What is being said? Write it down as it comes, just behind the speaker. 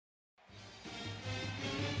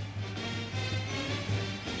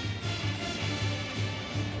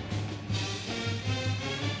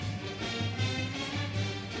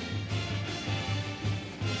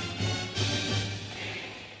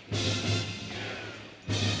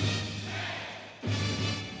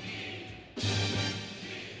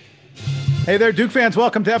Hey there, Duke fans.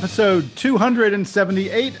 Welcome to episode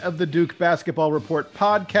 278 of the Duke Basketball Report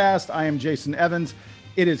podcast. I am Jason Evans.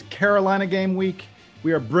 It is Carolina game week.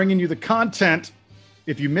 We are bringing you the content.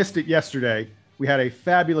 If you missed it yesterday, we had a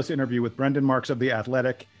fabulous interview with Brendan Marks of The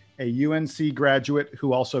Athletic, a UNC graduate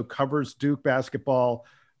who also covers Duke basketball.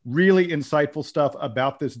 Really insightful stuff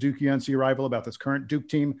about this Duke-UNC rival, about this current Duke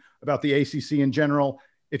team, about the ACC in general.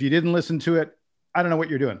 If you didn't listen to it, I don't know what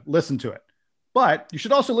you're doing. Listen to it. But you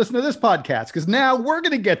should also listen to this podcast because now we're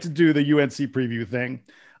going to get to do the UNC preview thing.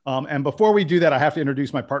 And before we do that, I have to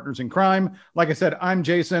introduce my partners in crime. Like I said, I'm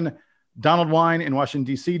Jason. Donald Wine in Washington,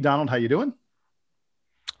 D.C. Donald, how you doing?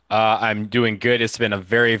 I'm doing good. It's been a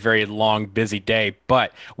very, very long, busy day,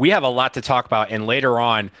 but we have a lot to talk about. And later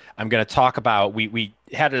on, I'm going to talk about, we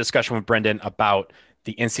had a discussion with Brendan about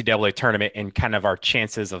the NCAA tournament and kind of our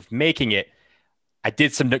chances of making it. I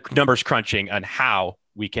did some numbers crunching on how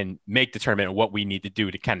we can make the tournament and what we need to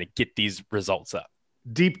do to kind of get these results up.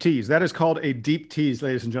 Deep tease. That is called a deep tease,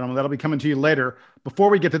 ladies and gentlemen. That'll be coming to you later. Before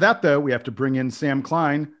we get to that, though, we have to bring in Sam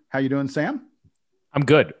Klein. How you doing, Sam? I'm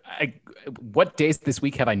good. What days this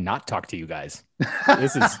week have I not talked to you guys?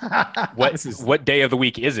 This is what day of the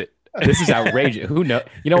week is it? This is outrageous. Who knows?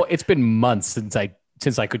 You know, it's been months since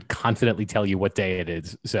I could confidently tell you what day it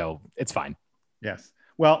is. So it's fine. Yes.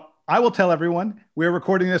 Well, I will tell everyone we're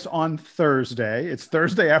recording this on Thursday. It's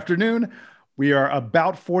Thursday afternoon. We are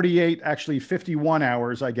about 48, actually 51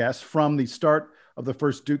 hours, I guess, from the start of the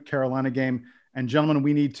first Duke Carolina game. And gentlemen,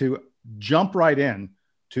 we need to jump right in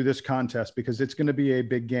to this contest because it's going to be a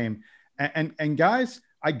big game. And guys,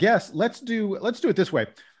 I guess let's do it this way.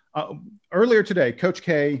 Earlier today, Coach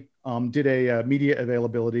K did a media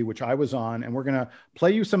availability, which I was on, and we're going to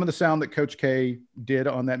play you some of the sound that Coach K did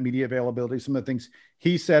on that media availability, some of the things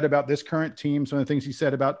he said about this current team, some of the things he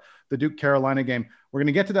said about the Duke Carolina game. We're going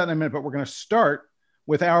to get to that in a minute, but we're going to start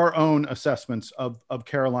with our own assessments of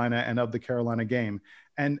Carolina and of the Carolina game.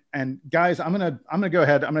 And guys, I'm going to go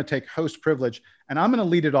ahead. I'm going to take host privilege, and I'm going to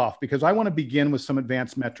lead it off because I want to begin with some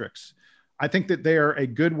advanced metrics. I think that they are a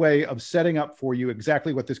good way of setting up for you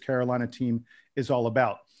exactly what this Carolina team is all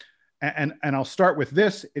about. And I'll start with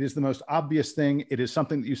this. It is the most obvious thing. It is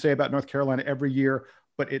something that you say about North Carolina every year,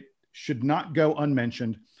 but it should not go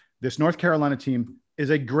unmentioned. This North Carolina team is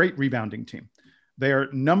a great rebounding team. They are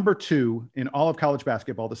number 2 in all of college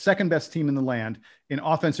basketball, the second best team in the land in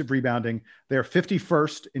offensive rebounding. They are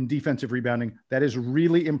 51st in defensive rebounding. That is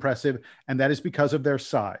really impressive, and that is because of their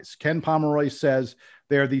size. Ken Pomeroy says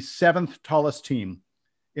they are the 7th tallest team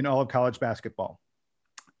in all of college basketball.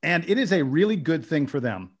 And it is a really good thing for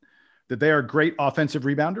them that they are great offensive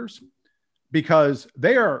rebounders because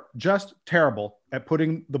they are just terrible at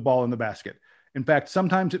putting the ball in the basket. In fact,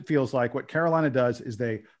 sometimes it feels like what Carolina does is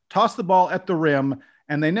they toss the ball at the rim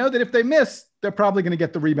and they know that if they miss, they're probably going to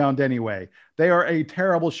get the rebound anyway. They are a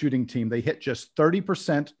terrible shooting team. They hit just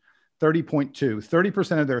 30%,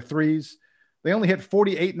 30% of their threes. They only hit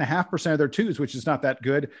 48.5% of their twos, which is not that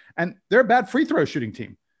good. And they're a bad free throw shooting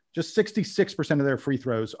team. Just 66% of their free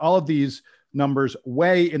throws. All of these numbers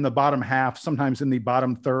way in the bottom half, sometimes in the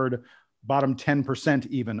bottom third, bottom 10%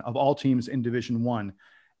 even of all teams in Division I.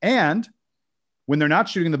 And when they're not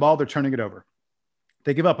shooting the ball, they're turning it over.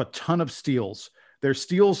 They give up a ton of steals. Their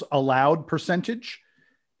steals allowed percentage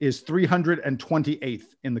is 328th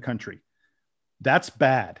in the country. That's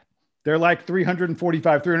bad. They're like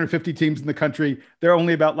 345, 350 teams in the country. There are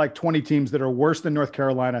only about like 20 teams that are worse than North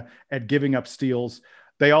Carolina at giving up steals.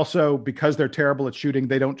 They also, because they're terrible at shooting,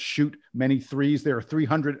 they don't shoot many threes. They're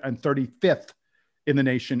 335th in the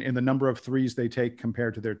nation in the number of threes they take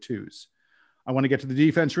compared to their twos. I want to get to the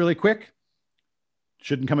defense really quick.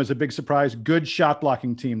 Shouldn't come as a big surprise. Good shot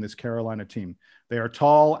blocking team, this Carolina team. They are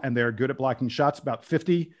tall and they're good at blocking shots, about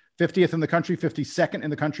 50th in the country, 52nd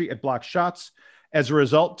in the country at block shots. As a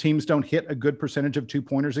result, teams don't hit a good percentage of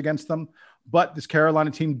two-pointers against them, but this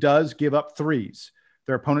Carolina team does give up threes.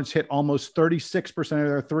 Their opponents hit almost 36% of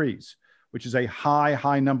their threes, which is a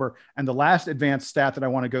high number. And the last advanced stat that I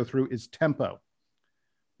want to go through is tempo.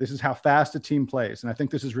 This is how fast a team plays. And I think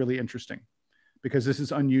this is really interesting because this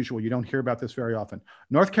is unusual. You don't hear about this very often.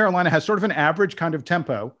 North Carolina has sort of an average kind of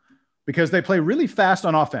tempo because they play really fast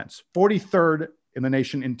on offense, 43rd in the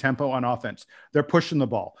nation in tempo on offense. They're pushing the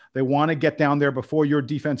ball. They want to get down there before your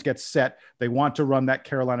defense gets set. They want to run that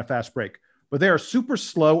Carolina fast break, but they are super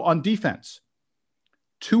slow on defense.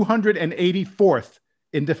 284th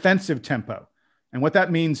in defensive tempo. And what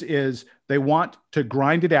that means is they want to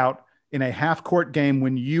grind it out in a half-court game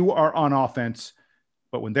when you are on offense.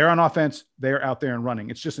 But when they're on offense, they're out there and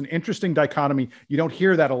running. It's just an interesting dichotomy. You don't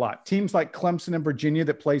hear that a lot. Teams like Clemson and Virginia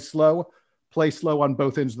that play slow on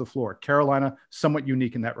both ends of the floor. Carolina, somewhat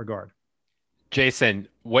unique in that regard. Jason,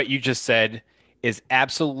 what you just said is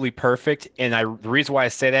absolutely perfect. And the reason why I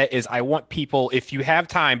say that is I want people, if you have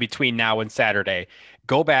time between now and Saturday,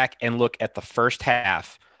 go back and look at the first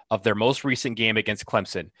half of their most recent game against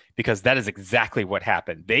Clemson, because that is exactly what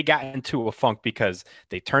happened. They got into a funk because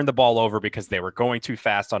they turned the ball over because they were going too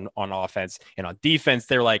fast on offense. And on defense,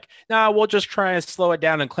 they're like, nah, we'll just try and slow it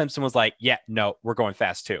down. And Clemson was like, yeah, no, we're going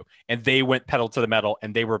fast too. And they went pedal to the metal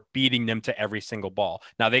and they were beating them to every single ball.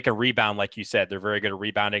 Now they can rebound, like you said, they're very good at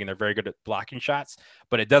rebounding and they're very good at blocking shots,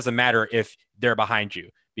 but it doesn't matter if they're behind you,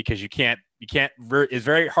 because it's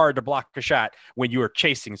very hard to block a shot when you are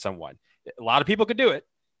chasing someone. A lot of people could do it.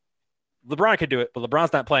 LeBron could do it, but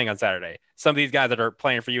LeBron's not playing on Saturday. Some of these guys that are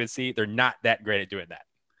playing for UNC, they're not that great at doing that.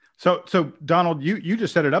 So Donald, you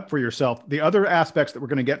just set it up for yourself. The other aspects that we're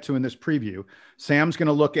going to get to in this preview, Sam's going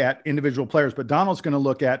to look at individual players, but Donald's going to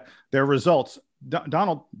look at their results.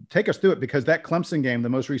 Donald, take us through it, because that Clemson game, the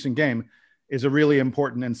most recent game, is a really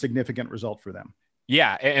important and significant result for them.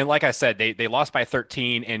 Yeah, and like I said, they lost by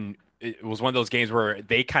 13, and it was one of those games where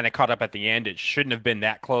they kind of caught up at the end. It shouldn't have been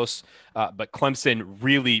that close, but Clemson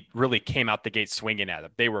really, really came out the gate swinging at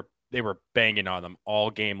them. They were banging on them all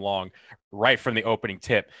game long, right from the opening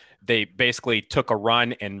tip. They basically took a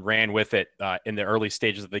run and ran with it in the early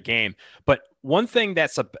stages of the game. But one thing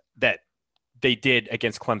that they did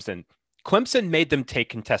against Clemson made them take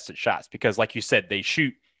contested shots, because, like you said, they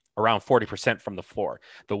shoot around 40% from the floor.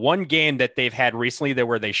 The one game that they've had recently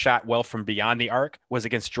where they shot well from beyond the arc was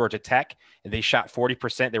against Georgia Tech, and they shot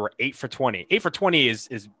 40%. They were 8 for 20. 8 for 20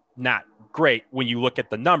 is not great when you look at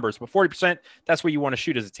the numbers, but 40%, that's what you want to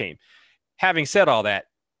shoot as a team. Having said all that,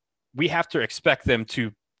 we have to expect them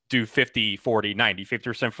to do 50, 40, 90,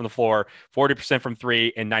 50% from the floor, 40% from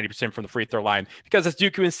three, and 90% from the free throw line, because it's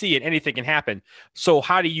Duke UNC and anything can happen. So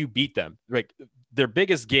how do you beat them? Like, their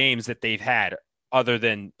biggest games that they've had, other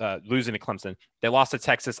than losing to Clemson, they lost to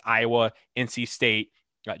Texas, Iowa, NC State.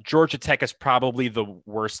 Georgia Tech is probably the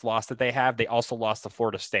worst loss that they have. They also lost to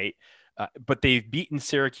Florida State, but they've beaten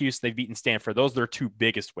Syracuse, they've beaten Stanford. Those are their two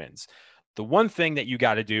biggest wins. The one thing that you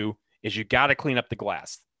got to do is you got to clean up the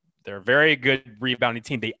glass. They're a very good rebounding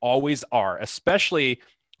team. They always are, especially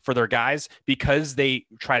for their guys, because they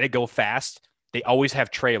try to go fast. They always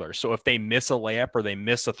have trailers. So if they miss a layup or they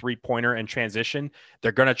miss a three-pointer in transition,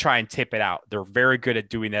 they're going to try and tip it out. They're very good at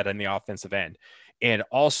doing that on the offensive end. And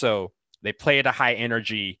also, they play at a high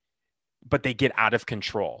energy, but they get out of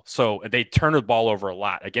control. So they turn the ball over a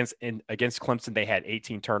lot. Against Clemson, they had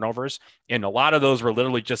 18 turnovers, and a lot of those were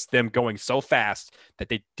literally just them going so fast that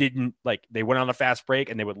they went on a fast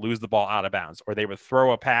break and they would lose the ball out of bounds, or they would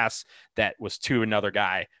throw a pass that was to another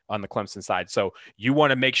guy on the Clemson side. So you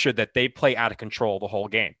want to make sure that they play out of control the whole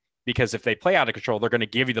game, because if they play out of control, they're going to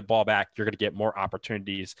give you the ball back. You're going to get more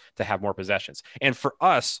opportunities to have more possessions. And for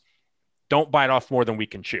us, don't bite off more than we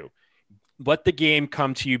can chew. Let the game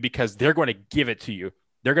come to you, because they're going to give it to you.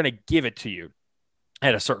 They're going to give it to you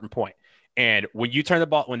at a certain point. And when they turn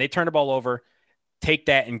the ball over, take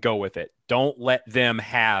that and go with it. Don't let them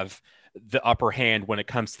have the upper hand when it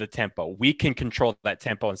comes to the tempo. We can control that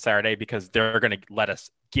tempo on Saturday, because they're going to let us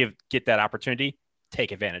get that opportunity,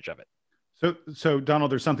 take advantage of it. So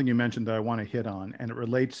Donald, there's something you mentioned that I want to hit on, and it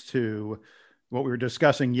relates to what we were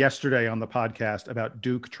discussing yesterday on the podcast about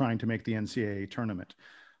Duke trying to make the NCAA tournament.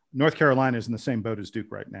 North Carolina is in the same boat as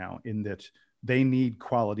Duke right now, in that they need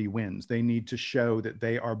quality wins. They need to show that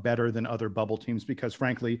they are better than other bubble teams, because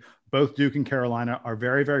frankly, both Duke and Carolina are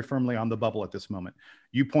very, very firmly on the bubble at this moment.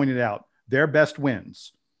 You pointed out their best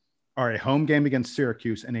wins are a home game against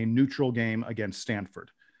Syracuse and a neutral game against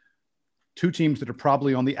Stanford. Two teams that are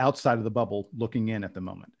probably on the outside of the bubble looking in at the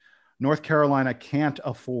moment. North Carolina can't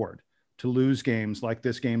afford to lose games like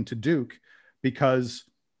this game to Duke, because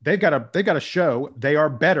they've got to show they are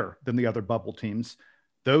better than the other bubble teams.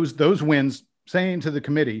 Those wins, saying to the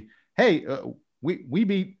committee, hey, we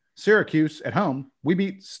beat Syracuse at home, we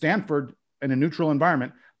beat Stanford in a neutral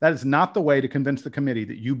environment. That is not the way to convince the committee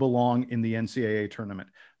that you belong in the NCAA tournament.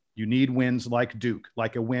 You need wins like Duke,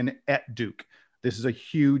 like a win at Duke. This is a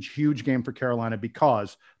huge, huge game for Carolina,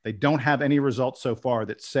 because they don't have any results so far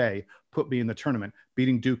that say, put me in the tournament.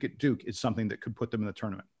 Beating Duke at Duke is something that could put them in the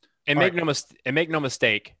tournament. And make no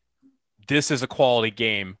mistake, this is a quality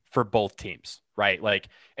game for both teams, right? Like,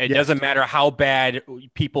 it doesn't matter how bad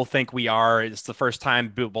people think we are. It's the first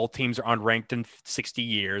time both teams are unranked in 60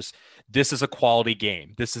 years. This is a quality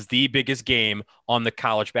game. This is the biggest game on the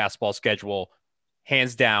college basketball schedule,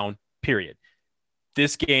 hands down, period.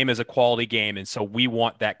 This game is a quality game, and so we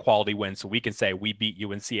want that quality win, so we can say we beat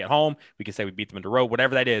UNC at home. We can say we beat them on the road,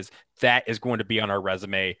 whatever that is going to be on our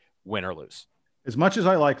resume, win or lose. As much as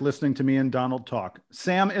I like listening to me and Donald talk,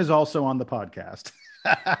 Sam is also on the podcast.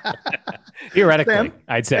 Theoretically, Sam,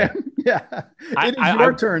 I'd say. Sam, yeah, it is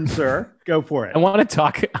your turn, sir. Go for it. I want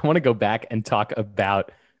to go back and talk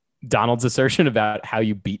about Donald's assertion about how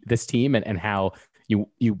you beat this team and how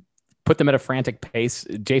you put them at a frantic pace.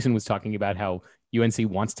 Jason was talking about how UNC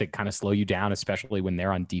wants to kind of slow you down, especially when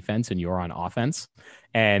they're on defense and you're on offense.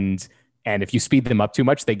 And if you speed them up too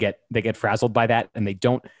much, they get frazzled by that, and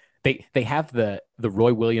they have the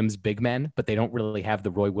Roy Williams big men, but they don't really have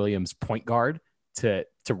the Roy Williams point guard to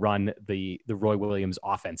run the Roy Williams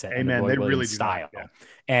offense and the Roy Williams really style. Yeah.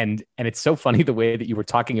 And it's so funny the way that you were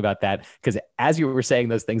talking about that, because as you were saying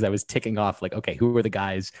those things, I was ticking off like, okay, who are the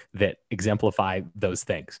guys that exemplify those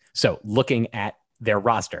things? So looking at their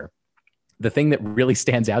roster, the thing that really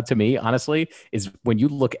stands out to me, honestly, is when you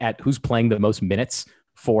look at who's playing the most minutes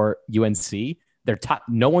for UNC, they're top.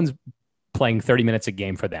 No one's playing 30 minutes a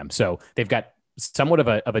game for them. So they've got somewhat of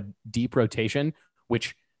a deep rotation,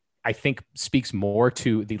 which I think speaks more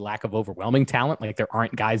to the lack of overwhelming talent. Like, there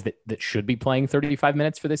aren't guys that should be playing 35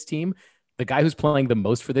 minutes for this team. The guy who's playing the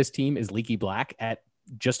most for this team is Leaky Black at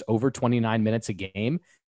just over 29 minutes a game.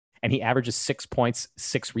 And he averages 6 points,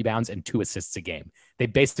 6 rebounds, and 2 assists a game. They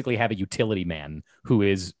basically have a utility man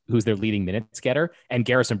who's their leading minutes getter, and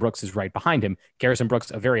Garrison Brooks is right behind him. Garrison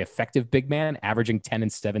Brooks, a very effective big man, averaging 10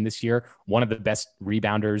 and 7 this year, one of the best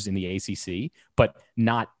rebounders in the ACC, but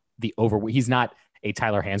not he's not a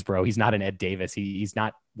Tyler Hansbrough. He's not an Ed Davis. He's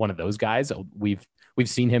not one of those guys. We've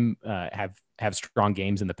seen him have strong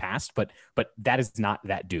games in the past, but that is not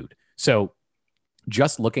that dude. So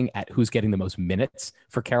just looking at who's getting the most minutes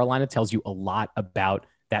for Carolina tells you a lot about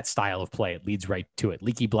that style of play. It leads right to it.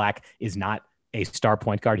 Leaky Black is not a star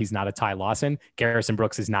point guard. He's not a Ty Lawson. Garrison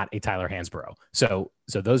Brooks is not a Tyler Hansbrough. So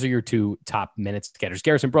those are your two top minutes getters.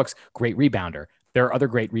 Garrison Brooks, great rebounder. There are other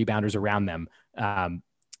great rebounders around them.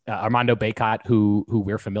 Armando Bacot, who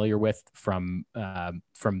we're familiar with from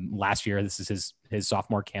last year. This is his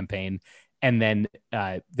sophomore campaign. And then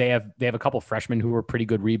they have a couple freshmen who are pretty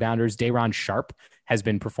good rebounders. Day'Ron Sharpe has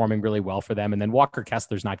been performing really well for them. And then Walker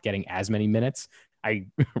Kessler's not getting as many minutes. I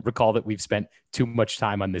recall that we've spent too much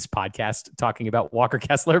time on this podcast talking about Walker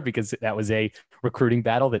Kessler because that was a recruiting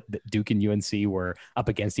battle that Duke and UNC were up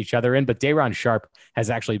against each other in. But Day'Ron Sharpe has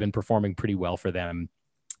actually been performing pretty well for them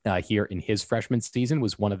here in his freshman season.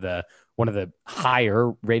 Was one of the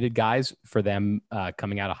higher rated guys for them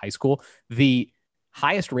coming out of high school. The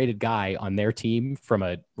highest rated guy on their team from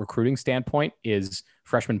a recruiting standpoint is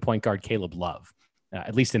freshman point guard Caleb Love.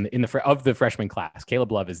 At least in the freshman class,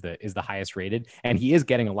 Caleb Love is the highest rated, and he is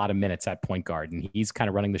getting a lot of minutes at point guard, and he's kind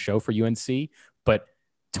of running the show for UNC. But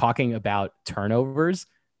talking about turnovers,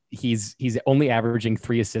 he's only averaging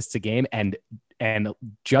 3 assists a game and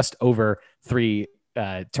just over 3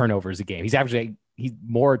 turnovers a game. He's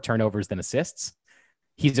more turnovers than assists.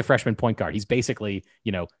 He's a freshman point guard. He's basically,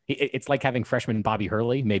 it's like having freshman Bobby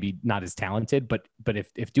Hurley, maybe not as talented, but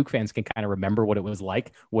if Duke fans can kind of remember what it was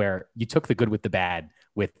like, where you took the good with the bad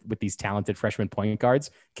with these talented freshman point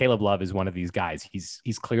guards, Caleb Love is one of these guys.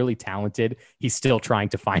 He's clearly talented. He's still trying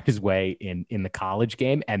to find his way in the college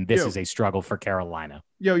game, and this is a struggle for Carolina.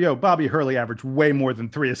 Bobby Hurley averaged way more than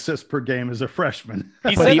 3 assists per game as a freshman.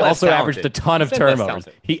 But he also averaged a ton of turnovers.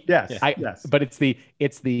 Yes. But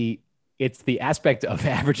it's the aspect of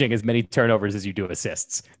averaging as many turnovers as you do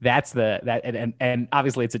assists. And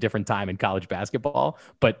obviously it's a different time in college basketball,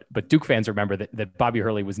 but Duke fans remember that Bobby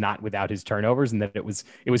Hurley was not without his turnovers, and that it was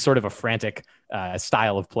sort of a frantic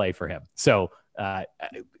style of play for him. So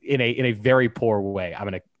in a very poor way, I'm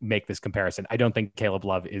going to make this comparison. I don't think Caleb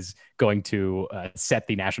Love is going to set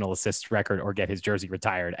the national assists record or get his jersey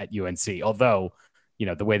retired at UNC. Although,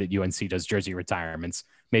 the way that UNC does jersey retirements,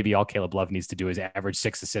 maybe all Caleb Love needs to do is average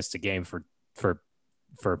 6 assists a game for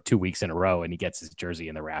 2 weeks in a row, and he gets his jersey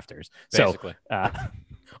in the rafters. Basically. So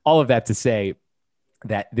all of that to say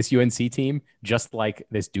that this UNC team, just like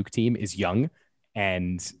this Duke team, is young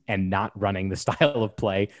and not running the style of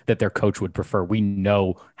play that their coach would prefer. We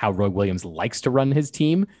know how Roy Williams likes to run his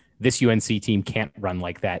team. This UNC team can't run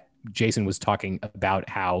like that. Jason was talking about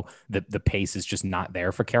how the pace is just not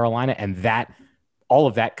there for Carolina, and that all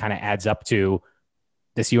of that kind of adds up to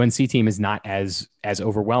this UNC team is not as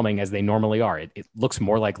overwhelming as they normally are. It looks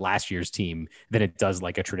more like last year's team than it does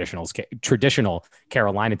like a traditional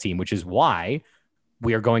Carolina team, which is why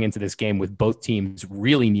we are going into this game with both teams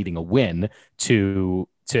really needing a win to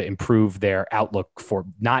improve their outlook for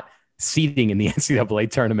not seeding in the NCAA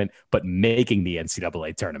tournament, but making the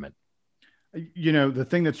NCAA tournament. The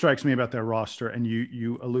thing that strikes me about their roster, and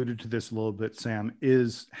you alluded to this a little bit, Sam,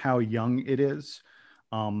 is how young it is.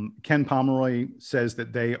 Ken Pomeroy says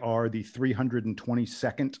that they are the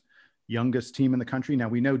 322nd youngest team in the country. Now,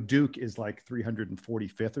 we know Duke is like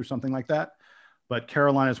 345th or something like that, but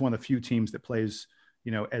Carolina is one of the few teams that plays,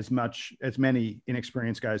 as many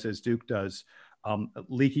inexperienced guys as Duke does.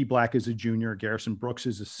 Leaky Black is a junior. Garrison Brooks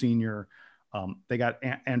is a senior. They got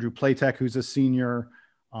Andrew Platek, who's a senior.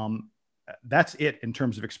 That's it in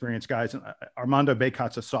terms of experienced guys. Armando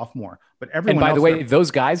Baycott's a sophomore, but everyone. And by the way,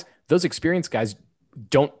 those experienced guys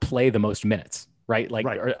don't play the most minutes, right? Like,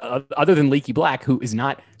 right. Other than Leaky Black, who is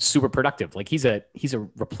not super productive. Like he's a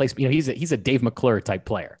replacement. He's a Dave McClure type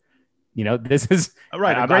player. This is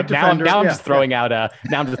right. A great defender. Now I'm just throwing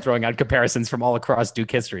out comparisons from all across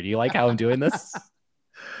Duke history. Do you like how I'm doing this?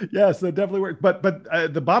 Yes, that definitely works. But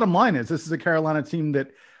the bottom line is, this is a Carolina team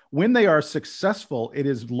that, when they are successful, it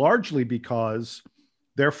is largely because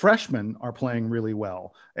their freshmen are playing really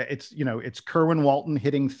well. It's Kerwin Walton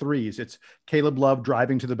hitting threes. It's Caleb Love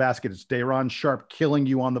driving to the basket. It's Day'Ron Sharp killing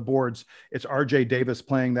you on the boards. It's RJ Davis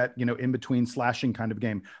playing that, in between slashing kind of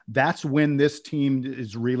game. That's when this team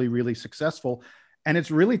is really, really successful. And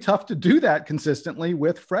it's really tough to do that consistently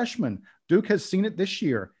with freshmen. Duke has seen it this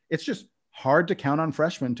year. It's just hard to count on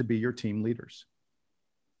freshmen to be your team leaders.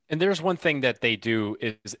 And there's one thing that they do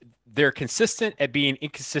is they're consistent at being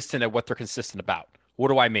inconsistent at what they're consistent about. What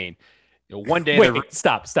do I mean? One day. Wait,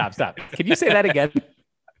 stop. Can you say that again?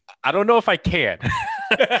 I don't know if I can.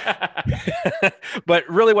 But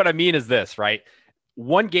really what I mean is this, right?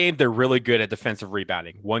 One game, they're really good at defensive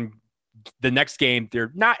rebounding. The next game,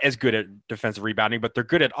 they're not as good at defensive rebounding, but they're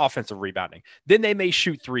good at offensive rebounding. Then they may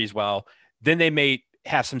shoot threes well. Then they may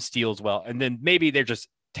have some steals well. And then maybe they're just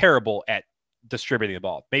terrible at distributing the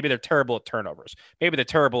ball. Maybe they're terrible at turnovers. Maybe they're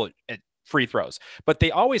terrible at free throws, but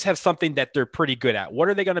they always have something that they're pretty good at. What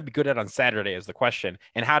are they going to be good at on Saturday is the question.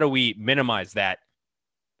 And how do we minimize that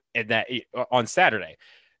on Saturday?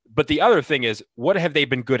 But the other thing is, what have they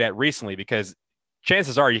been good at recently? Because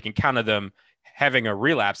chances are you can count on them having a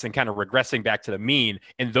relapse and kind of regressing back to the mean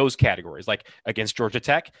in those categories. Like against Georgia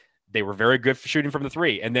Tech, they were very good for shooting from the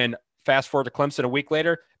three. And then fast forward to Clemson a week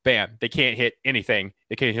later, bam, they can't hit anything.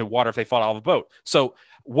 They can't hit water if they fall out of a boat. So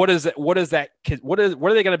what are they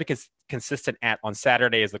going to be consistent at on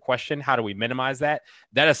Saturday is the question. How do we minimize that?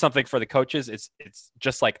 That is something for the coaches. It's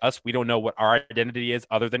just like us. We don't know what our identity is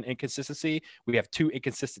other than inconsistency. We have two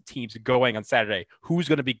inconsistent teams going on Saturday. Who's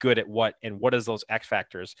going to be good at what, and what is those X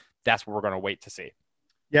factors? That's what we're going to wait to see.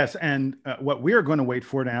 Yes, and what we are going to wait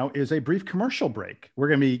for now is a brief commercial break. We're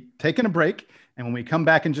going to be taking a break, and when we come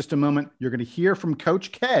back in just a moment, you're going to hear from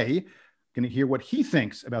Coach K, going to hear what he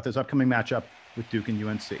thinks about this upcoming matchup with Duke and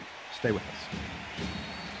UNC. Stay with us.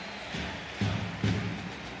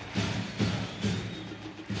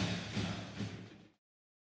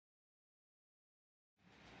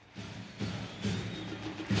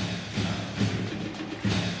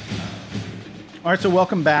 All right, so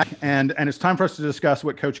welcome back, and it's time for us to discuss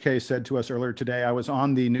what Coach K said to us earlier today. I was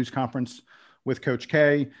on the news conference with Coach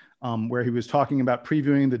K, where he was talking about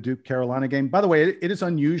previewing the Duke-Carolina game. By the way, it is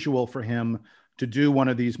unusual for him to do one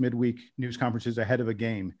of these midweek news conferences ahead of a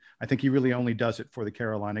game. I think he really only does it for the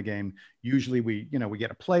Carolina game. Usually we get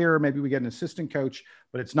a player, maybe we get an assistant coach,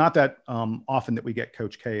 but it's not that often that we get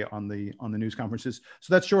Coach K on the news conferences.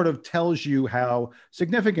 So that sort of tells you how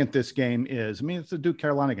significant this game is. I mean, it's a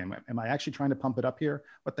Duke-Carolina game. Am I actually trying to pump it up here?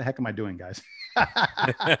 What the heck am I doing, guys?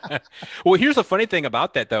 Well, here's the funny thing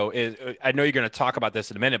about that, though, is I know you're going to talk about this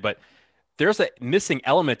in a minute, but there's a missing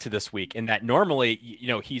element to this week in that normally,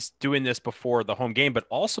 he's doing this before the home game, but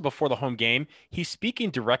also before the home game, he's speaking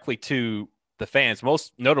directly to the fans,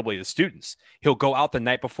 most notably the students. He'll go out the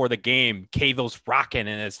night before the game. Caeville's rocking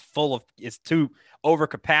and it's too over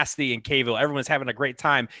capacity in Caeville. Everyone's having a great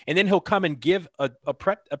time. And then he'll come and give a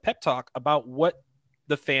pep talk about what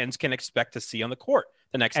the fans can expect to see on the court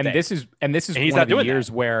the next day. This is one of the years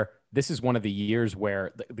where this is one of the years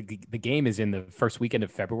where the game is in the first weekend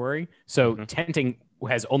of February. So tenting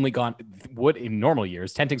has only in normal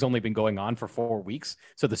years, tenting's only been going on for 4 weeks.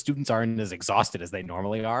 So the students aren't as exhausted as they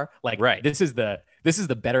normally are. Like, right. This is the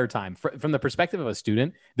better time from the perspective of a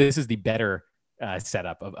student. This is the better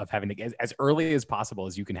setup of having as early as possible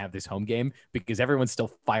as you can have this home game, because everyone's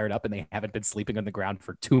still fired up and they haven't been sleeping on the ground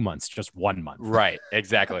for 2 months, just 1 month. Right.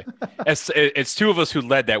 Exactly. It's two of us who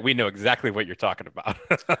led that. We know exactly what you're talking about.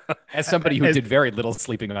 As somebody who did very little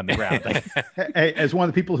sleeping on the ground. As one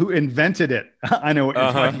of the people who invented it, I know what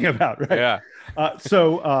you're talking about. Right. Yeah.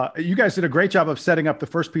 So you guys did a great job of setting up the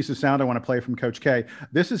first piece of sound I want to play from Coach K.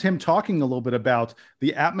 This is him talking a little bit about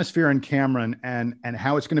the atmosphere in Cameron and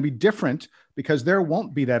how it's going to be different because there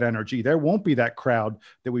won't be that energy. There won't be that crowd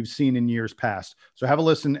that we've seen in years past. So have a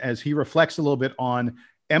listen as he reflects a little bit on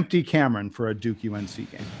empty Cameron for a Duke UNC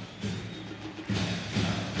game.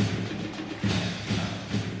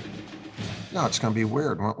 No, it's going to be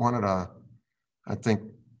weird. I think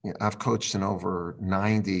I've coached in over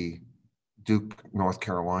 90 Duke, North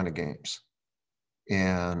Carolina games.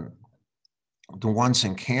 And the ones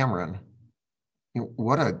in Cameron,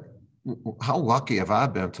 how lucky have I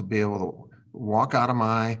been to be able to walk out of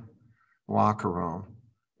my locker room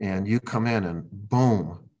and you come in and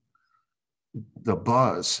boom, the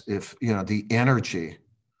buzz, the energy,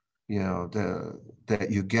 that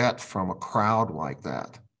you get from a crowd like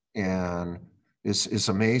that and is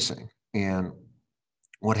amazing. And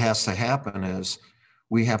what has to happen is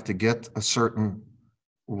we have to get a certain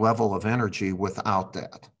level of energy without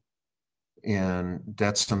that. And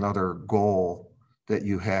that's another goal that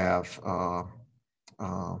you have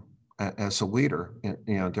as a leader,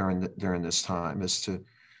 during this time, is to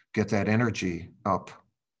get that energy up.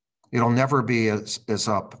 It'll never be as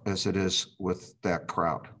up as it is with that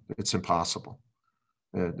crowd. It's impossible.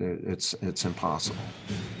 It's impossible.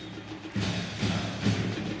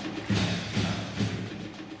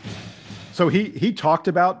 So he talked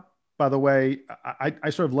about, by the way, I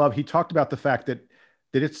sort of love, he talked about the fact that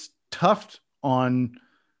it's tough on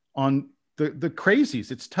the crazies.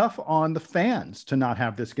 It's tough on the fans to not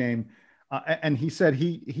have this game. And he said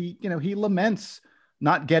he laments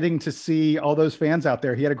not getting to see all those fans out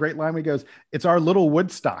there. He had a great line where he goes, "It's our little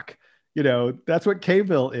Woodstock." That's what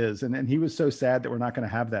Kville is. And he was so sad that we're not going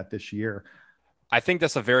to have that this year. I think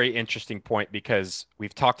that's a very interesting point because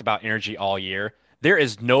we've talked about energy all year. There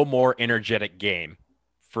is no more energetic game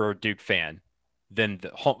for a Duke fan than the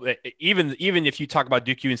home. Even if you talk about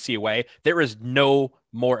Duke UNC away, there is no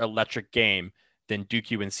more electric game than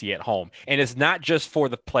Duke UNC at home. And it's not just for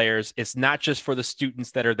the players. It's not just for the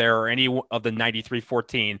students that are there or any of the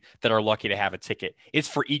 9314 that are lucky to have a ticket. It's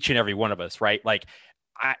for each and every one of us, right? Like,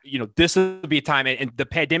 this will be a time, and the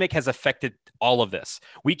pandemic has affected all of this.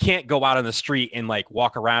 We can't go out on the street and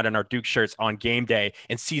walk around in our Duke shirts on game day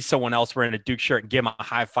and see someone else wearing a Duke shirt and give them a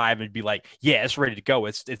high five and be like, yeah, it's ready to go.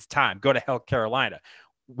 It's time. Go to South Carolina.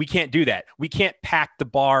 We can't do that. We can't pack the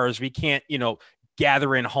bars. We can't,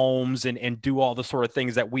 gather in homes and do all the sort of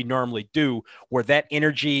things that we normally do, where that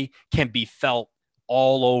energy can be felt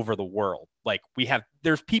all over the world.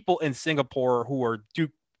 There's people in Singapore who are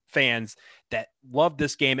Duke fans that love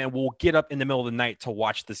this game and will get up in the middle of the night to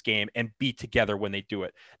watch this game and be together when they do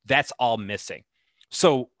it. That's all missing.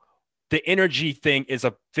 So the energy thing is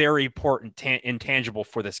a very important intangible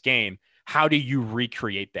for this game. How do you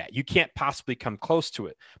recreate that? You can't possibly come close to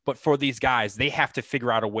it. But for these guys, they have to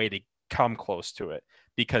figure out a way to come close to it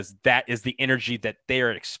because that is the energy that they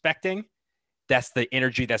are expecting. That's the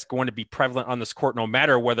energy that's going to be prevalent on this court, no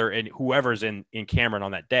matter whoever's in Cameron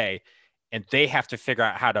on that day. And they have to figure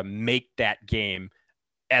out how to make that game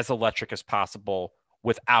as electric as possible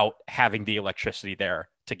without having the electricity there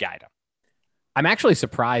to guide them. I'm actually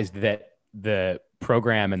surprised that the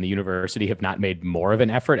program and the university have not made more of an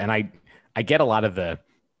effort. And I get a lot of the,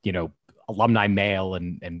 alumni mail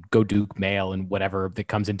and Go Duke mail and whatever that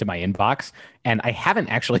comes into my inbox. And I haven't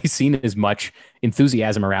actually seen as much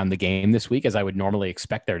enthusiasm around the game this week as I would normally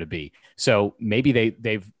expect there to be. So maybe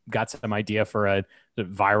they've got some idea for a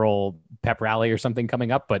viral pep rally or something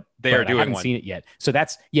coming up, but I haven't seen it yet. So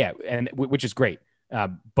that's, and which is great.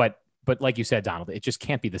 But like you said, Donald, it just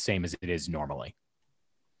can't be the same as it is normally.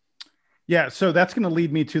 Yeah, so that's going to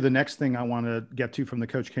lead me to the next thing I want to get to from the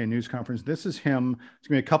Coach K news conference. This is him. It's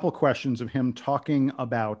going to be a couple questions of him talking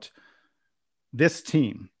about this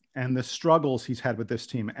team and the struggles he's had with this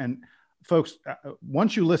team. And folks,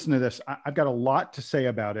 once you listen to this, I've got a lot to say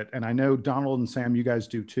about it. And I know Donald and Sam, you guys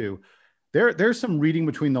do too. There's some reading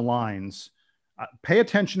between the lines. Pay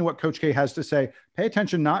attention to what Coach K has to say. Pay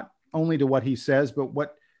attention not only to what he says, but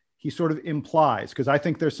what he sort of implies, because I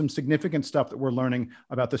think there's some significant stuff that we're learning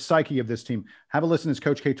about the psyche of this team. Have a listen as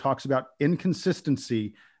Coach K talks about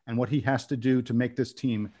inconsistency and what he has to do to make this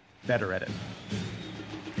team better at it.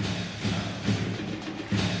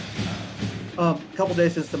 A couple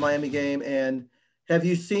days since the Miami game, and have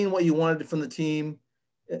you seen what you wanted from the team?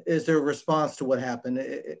 Is there a response to what happened?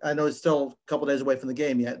 I know it's still a couple days away from the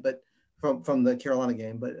game yet, but from the Carolina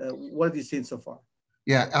game, but what have you seen so far?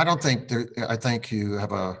 Yeah, I don't think I think you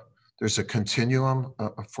have there's a continuum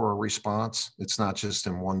for a response. It's not just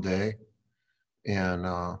in one day. And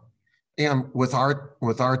with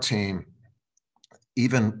our team,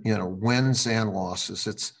 even, wins and losses.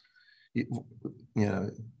 It's,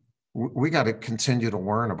 we got to continue to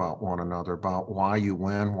learn about one another, about why you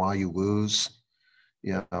win, why you lose,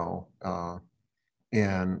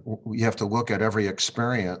 and you have to look at every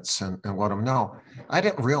experience and let them know. I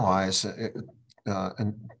didn't realize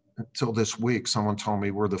until this week, someone told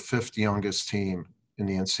me we're the 5th youngest team in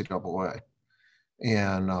the NCAA.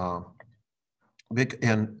 And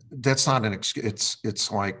that's not an excuse.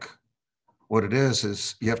 It's like, what it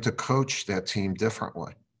is you have to coach that team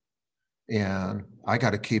differently. And I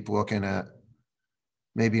got to keep looking at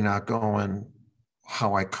maybe not going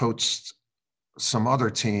how I coached some other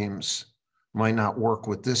teams might not work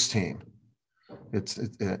with this team. It's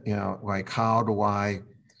like, how do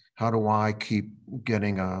I keep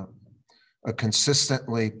getting a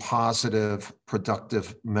consistently positive,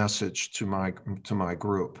 productive message to my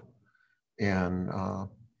group? And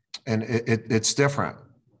it's different.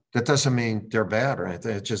 That doesn't mean they're bad or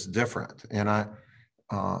anything. It's just different.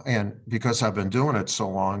 And because I've been doing it so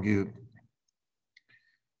long, you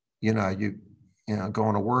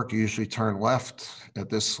going to work, you usually turn left at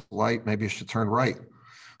this light. Maybe you should turn right,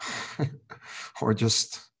 or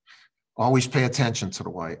just always pay attention to the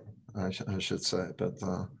light. I should say, but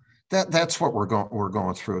that's what we're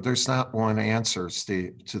going through. There's not one answer,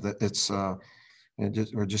 Steve.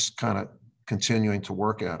 We're just kind of continuing to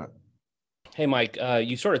work at it. Hey, Mike,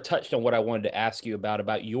 you sort of touched on what I wanted to ask you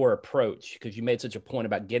about your approach, because you made such a point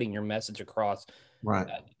about getting your message across. Right.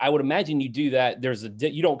 I would imagine you do that.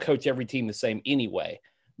 You don't coach every team the same anyway,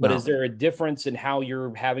 but No. Is there a difference in how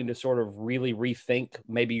you're having to sort of really rethink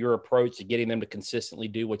maybe your approach to getting them to consistently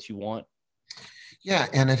do what you want? Yeah,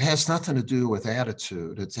 and it has nothing to do with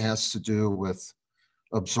attitude. It has to do with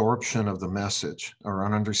absorption of the message or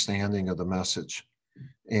an understanding of the message.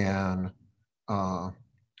 And I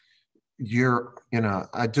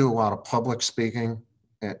do a lot of public speaking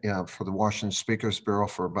for the Washington Speakers Bureau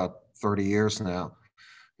for about 30 years now.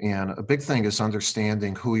 And a big thing is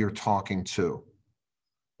understanding who you're talking to,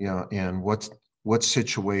 and what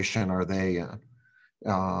situation are they in.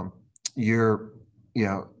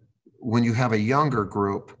 When you have a younger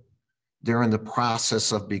group, they're in the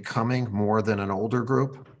process of becoming more than an older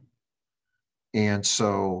group. And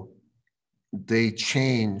so they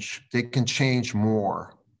can change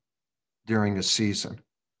more during a season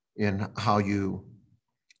in how you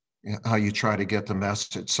try to get the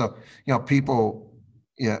message. So, people,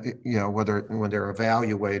 whether when they're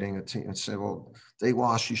evaluating a team and say, well, they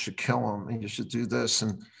lost, you should kill them and you should do this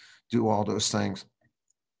and do all those things.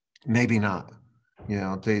 Maybe not.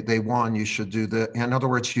 They won, you should do that. In other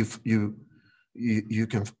words, you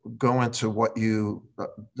can go into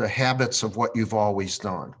the habits of what you've always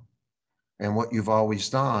done. And what you've always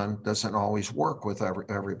done doesn't always work with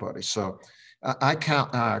everybody. So I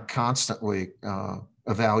constantly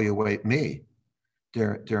evaluate me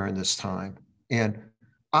during this time. And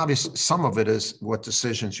obviously, some of it is what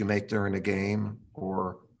decisions you make during the game,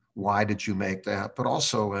 or why did you make that, but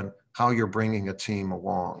also in how you're bringing a team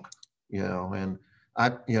along. And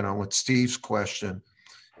with Steve's question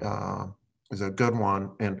is a good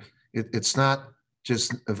one. And it's not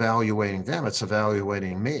just evaluating them, it's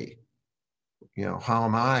evaluating me. How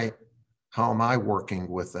am I working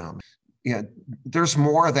with them? There's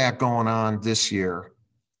more of that going on this year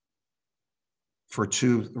for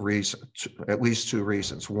at least two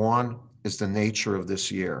reasons. One is the nature of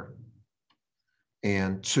this year,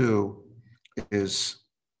 and two is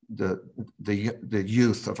the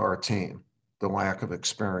youth of our team, the lack of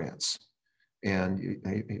experience, and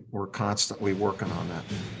we're constantly working on that.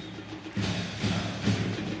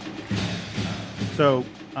 So,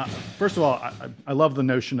 first of all, I love the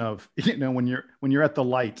notion of, when you're at the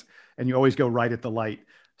light and you always go right at the light,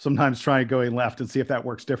 sometimes trying going left and see if that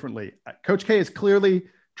works differently. Coach K is clearly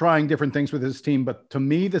trying different things with his team, but to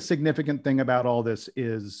me, the significant thing about all this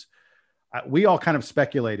is we all kind of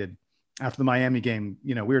speculated after the Miami game.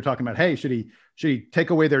 We were talking about, hey, should he take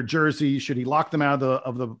away their jersey? Should he lock them out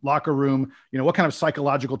of the locker room? What kind of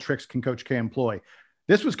psychological tricks can Coach K employ?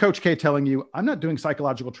 This was Coach K telling you, I'm not doing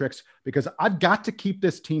psychological tricks because I've got to keep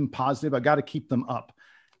this team positive. I've got to keep them up.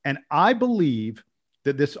 And I believe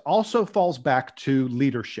that this also falls back to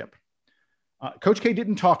leadership. Coach K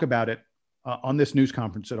didn't talk about it on this news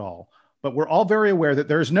conference at all, but we're all very aware that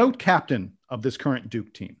there's no captain of this current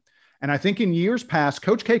Duke team. And I think in years past,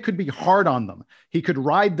 Coach K could be hard on them. He could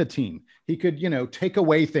ride the team. He could, take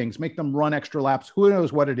away things, make them run extra laps. Who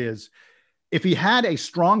knows what it is. If he had a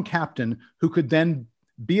strong captain who could then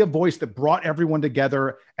be a voice that brought everyone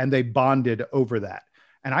together and they bonded over that.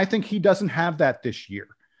 And I think he doesn't have that this year.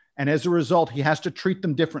 And as a result, he has to treat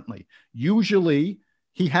them differently. Usually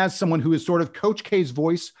he has someone who is sort of Coach K's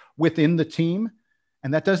voice within the team.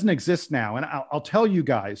 And that doesn't exist now. And I'll tell you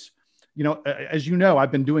guys, as you know,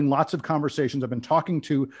 I've been doing lots of conversations. I've been talking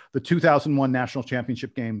to the 2001 national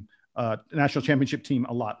championship team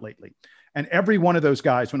a lot lately. And every one of those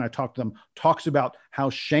guys, when I talk to them, talks about how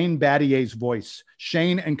Shane Battier's voice,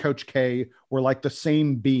 Shane and Coach K were like the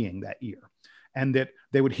same being that year. And that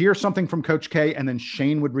they would hear something from Coach K and then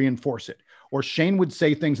Shane would reinforce it. Or Shane would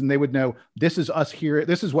say things and they would know, this is us here.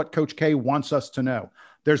 This is what Coach K wants us to know.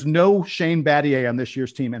 There's no Shane Battier on this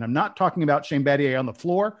year's team. And I'm not talking about Shane Battier on the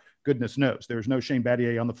floor. Goodness knows there's no Shane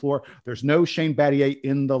Battier on the floor. There's no Shane Battier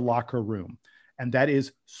in the locker room. And that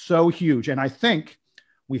is so huge. And I think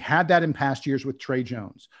we had that in past years with Trey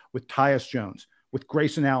Jones, with Tyus Jones, with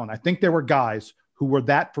Grayson Allen. I think there were guys who were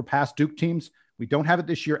that for past Duke teams. We don't have it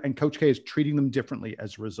this year. And Coach K is treating them differently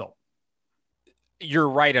as a result. You're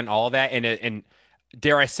right on all of that. And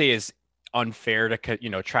dare I say is unfair to,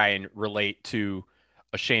 try and relate to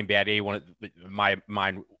a Shane Battier,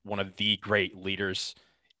 one of the great leaders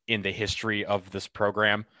in the history of this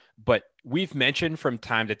program. But we've mentioned from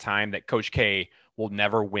time to time that Coach K will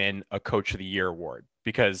never win a Coach of the Year award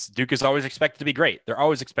because Duke is always expected to be great. They're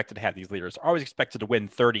always expected to have these leaders, they're always expected to win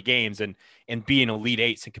 30 games and be in Elite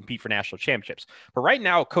Eights and compete for national championships. But right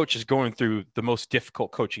now, Coach is going through the most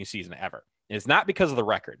difficult coaching season ever. And it's not because of the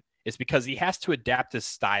record. It's because he has to adapt his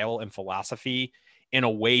style and philosophy in a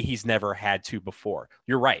way he's never had to before.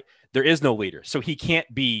 You're right. There is no leader. So he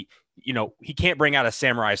can't be, he can't bring out a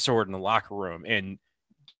samurai sword in the locker room and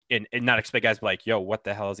not expect guys to be like, yo, what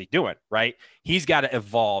the hell is he doing? Right. He's got to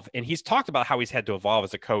evolve. And he's talked about how he's had to evolve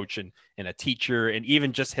as a coach and a teacher, and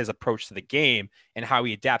even just his approach to the game and how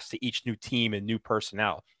he adapts to each new team and new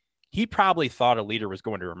personnel. He probably thought a leader was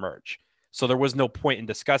going to emerge. So there was no point in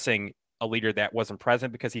discussing a leader that wasn't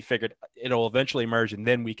present because he figured it'll eventually emerge and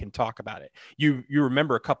then we can talk about it. You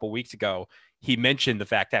remember a couple of weeks ago, he mentioned the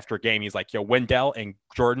fact after a game, he's like, yo, Wendell and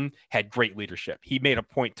Jordan had great leadership. He made a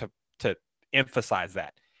point to emphasize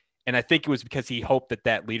that. And I think it was because he hoped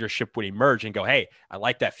that leadership would emerge and go, hey, I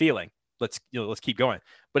like that feeling. Let's keep going.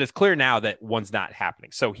 But it's clear now that one's not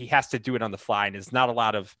happening. So he has to do it on the fly. And there's not a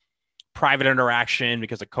lot of private interaction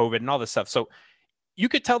because of COVID and all this stuff. So you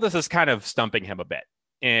could tell this is kind of stumping him a bit.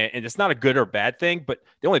 And it's not a good or bad thing, but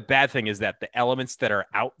the only bad thing is that the elements that are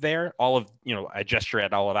out there, all of, a gesture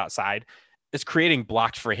at all of outside, is creating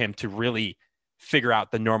blocks for him to really figure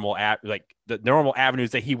out the normal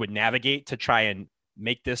avenues that he would navigate to try and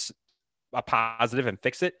make this a positive and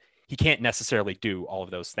fix it. He can't necessarily do all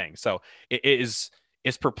of those things. So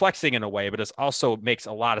it's perplexing in a way, but it also makes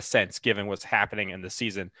a lot of sense given what's happening in the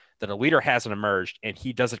season that a leader hasn't emerged and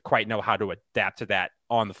he doesn't quite know how to adapt to that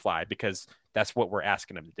on the fly because that's what we're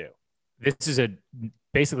asking him to do. This is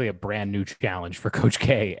basically a brand new challenge for Coach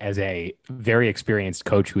K as a very experienced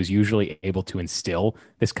coach who is usually able to instill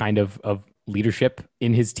this kind of leadership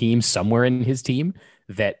in his team, somewhere in his team,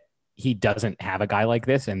 that he doesn't have a guy like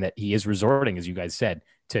this and that he is resorting, as you guys said,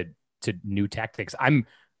 to new tactics. I'm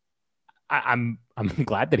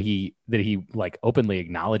glad that he like openly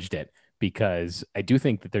acknowledged it, because I do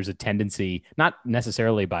think that there's a tendency, not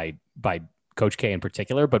necessarily by Coach K in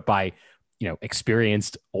particular, but by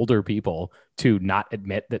experienced older people, to not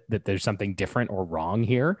admit that there's something different or wrong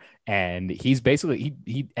here. And he's basically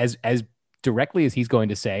he as directly as he's going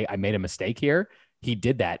to say, I made a mistake here, he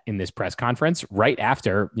did that in this press conference right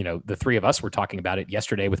after the three of us were talking about it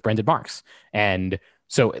yesterday with Brendan Marks. And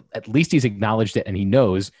so at least he's acknowledged it, and he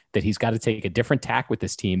knows that he's got to take a different tack with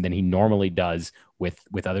this team than he normally does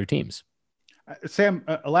with other teams. Sam,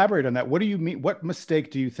 elaborate on that. What do you mean? What mistake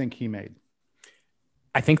do you think he made?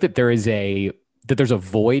 I think that there's a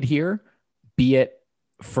void here, be it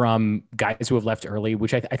from guys who have left early,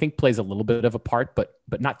 which I think plays a little bit of a part, but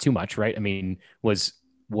not too much, right? I mean, was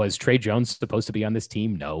Trey Jones supposed to be on this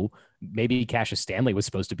team? No. Maybe Cassius Stanley was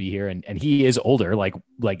supposed to be here, and he is older. Like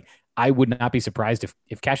I would not be surprised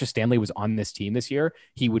if Cassius Stanley was on this team this year.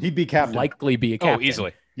 He'd be captain. Likely be a captain. Oh,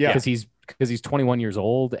 easily. Yeah. Because he's 21 years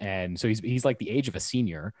old, and so he's like the age of a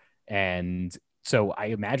senior. And so I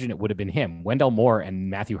imagine it would have been him. Wendell Moore and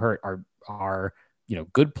Matthew Hurt are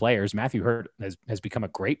good players. Matthew Hurt has become a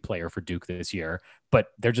great player for Duke this year, but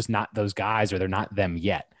they're just not those guys, or they're not them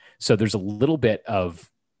yet. So there's a little bit of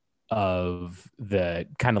the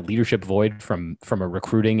kind of leadership void from a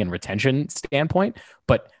recruiting and retention standpoint.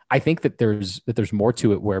 But I think that there's more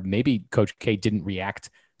to it, where maybe Coach K didn't react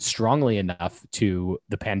strongly enough to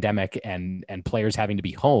the pandemic and players having to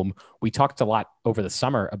be home. We talked a lot over the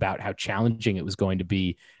summer about how challenging it was going to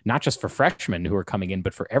be, not just for freshmen who are coming in,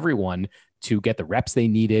 but for everyone to get the reps they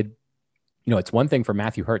needed, It's one thing for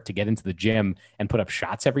Matthew Hurt to get into the gym and put up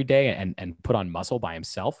shots every day and put on muscle by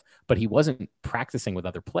himself, but he wasn't practicing with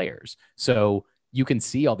other players. So you can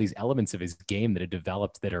see all these elements of his game that have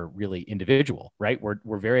developed that are really individual, right?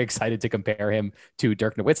 We're very excited to compare him to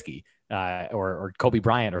Dirk Nowitzki or Kobe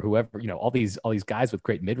Bryant or whoever, all these guys with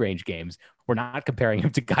great mid-range games. We're not comparing him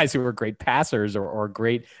to guys who are great passers or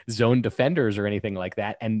great zone defenders or anything like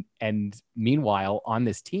that. And meanwhile, on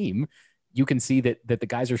this team, you can see that the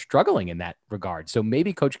guys are struggling in that regard. So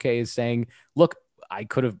maybe Coach K is saying, look,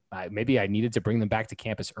 maybe I needed to bring them back to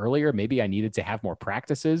campus earlier. Maybe I needed to have more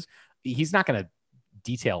practices. He's not going to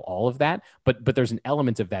detail all of that, but there's an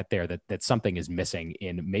element of that there that something is missing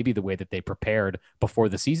in maybe the way that they prepared before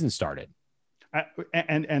the season started.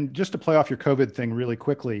 And just to play off your COVID thing really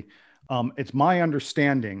quickly, it's my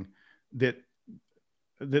understanding that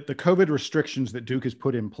the COVID restrictions that Duke has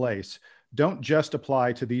put in place don't just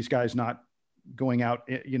apply to these guys not going out,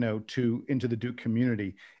 into the Duke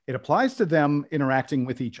community. It applies to them interacting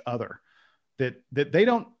with each other. That they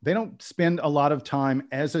don't spend a lot of time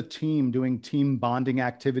as a team doing team bonding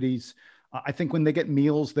activities. I think when they get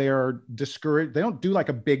meals, they are discouraged. They don't do like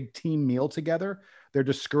a big team meal together. They're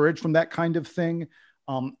discouraged from that kind of thing.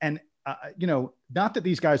 Not that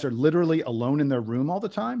these guys are literally alone in their room all the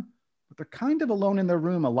time, but they're kind of alone in their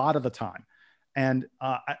room a lot of the time. And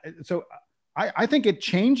so I think it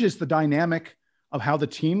changes the dynamic of how the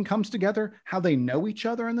team comes together, how they know each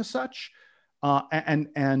other and the such.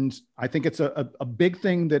 And I think it's a big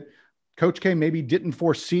thing that Coach K maybe didn't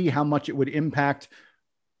foresee how much it would impact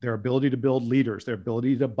their ability to build leaders, their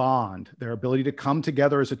ability to bond, their ability to come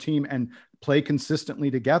together as a team and play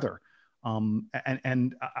consistently together. I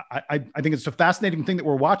think it's a fascinating thing that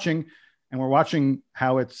we're watching, and we're watching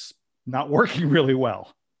how it's not working really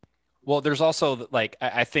well. Well, there's also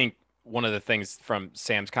I think one of the things from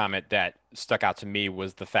Sam's comment that stuck out to me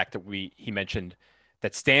was the fact that he mentioned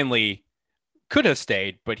that Stanley could have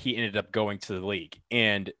stayed, but he ended up going to the league.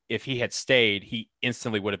 And if he had stayed, he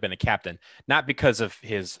instantly would have been a captain, not because of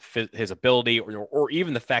his ability or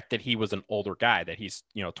even the fact that he was an older guy, that he's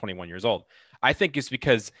 21 years old. I think it's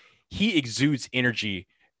because he exudes energy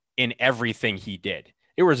in everything he did.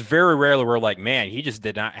 It was very rarely where like, man, he just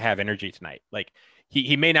did not have energy tonight. Like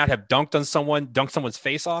he may not have dunked someone's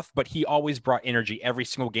face off, but he always brought energy every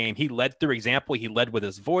single game. He led through example. He led with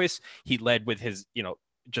his voice. He led with his,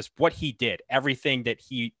 just what he did, everything that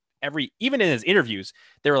even in his interviews,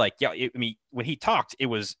 they were like, yeah, when he talked, it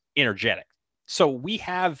was energetic. So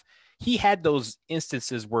he had those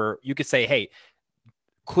instances where you could say, hey,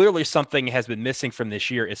 clearly something has been missing from this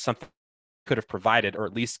year is something could have provided, or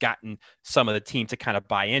at least gotten some of the team to kind of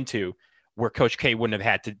buy into, where Coach K wouldn't have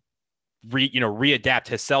had to readapt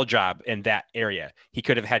his cell job in that area. He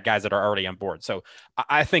could have had guys that are already on board. So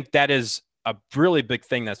I think that is a really big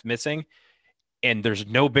thing that's missing. And there's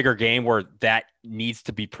no bigger game where that needs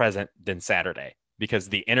to be present than Saturday, because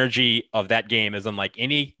the energy of that game is unlike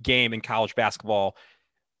any game in college basketball.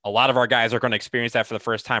 A lot of our guys are going to experience that for the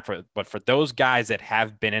first time. But for those guys that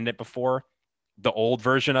have been in it before, the old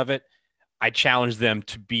version of it, I challenge them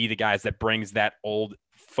to be the guys that brings that old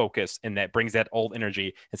focus and that brings that old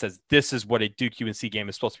energy and says, this is what a Duke UNC game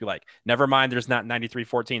is supposed to be like. Never mind, there's not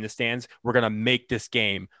 93-14 in the stands. We're going to make this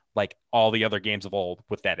game like all the other games of old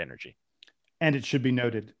with that energy. And it should be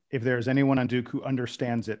noted, if there's anyone on Duke who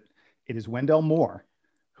understands it, it is Wendell Moore,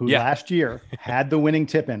 who last year had the winning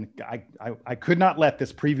tip in. I could not let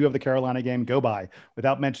this preview of the Carolina game go by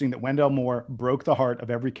without mentioning that Wendell Moore broke the heart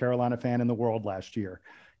of every Carolina fan in the world last year.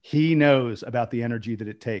 He knows about the energy that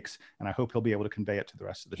it takes, and I hope he'll be able to convey it to the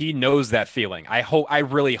rest of the team. He knows that feeling. I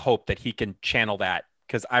really hope that he can channel that,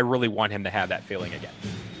 because I really want him to have that feeling again.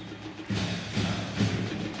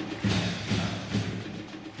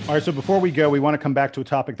 All right, so before we go, we want to come back to a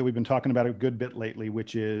topic that we've been talking about a good bit lately,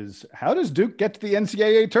 which is how does Duke get to the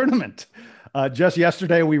NCAA tournament? Just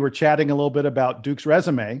yesterday, we were chatting a little bit about Duke's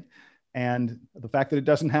resume and the fact that it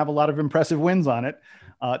doesn't have a lot of impressive wins on it.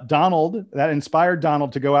 Donald, that inspired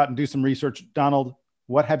Donald to go out and do some research. Donald,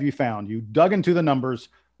 what have you found? You dug into the numbers.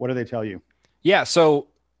 What do they tell you? Yeah, so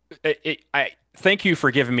I thank you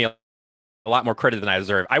for giving me a lot more credit than I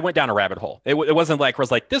deserve. I went down a rabbit hole. It wasn't like, I was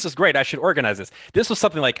like, this is great, I should organize this. This was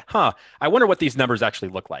something like, I wonder what these numbers actually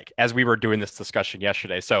look like, as we were doing this discussion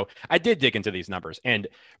yesterday. So I did dig into these numbers, and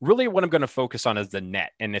really what I'm going to focus on is the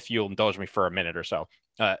net. And if you'll indulge me for a minute or so,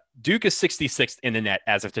 Duke is 66th in the net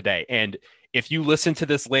as of today. And if you listen to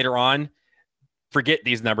this later on, forget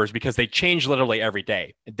these numbers because they change literally every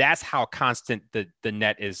day. That's how constant the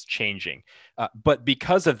net is changing. But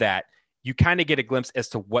because of that, you kind of get a glimpse as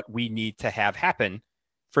to what we need to have happen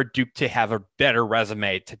for Duke to have a better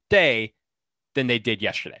resume today than they did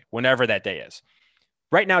yesterday, whenever that day is.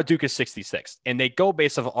 Right now, Duke is 66th, and they go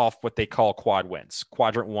based off what they call quad wins,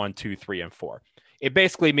 quadrant 1, 2, 3, and 4. It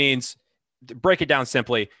basically means, to break it down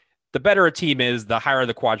simply, the better a team is, the higher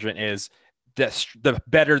the quadrant is, the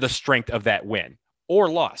better the strength of that win or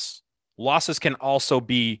loss. Losses can also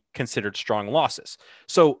be considered strong losses.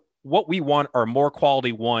 So what we want are more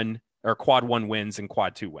quality one or quad 1 wins and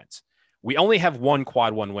quad 2 wins. We only have one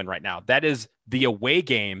quad 1 win right now. That is the away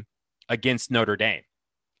game against Notre Dame.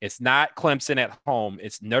 It's not Clemson at home.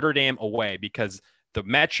 It's Notre Dame away, because the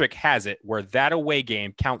metric has it where that away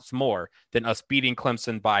game counts more than us beating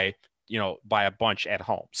Clemson by a bunch at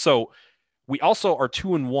home. So we also are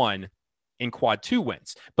 2-1 in quad 2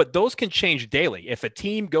 wins, but those can change daily. If a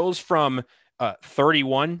team goes from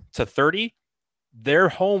 31 to 30, their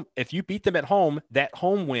home, if you beat them at home, that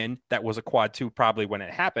home win that was a quad 2 probably when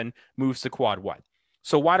it happened moves to quad 1.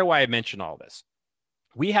 So why do I mention all this?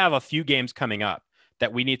 We have a few games coming up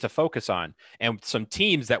that we need to focus on, and some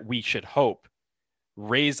teams that we should hope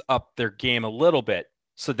raise up their game a little bit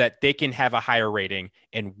so that they can have a higher rating,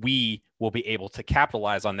 and we will be able to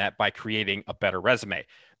capitalize on that by creating a better resume.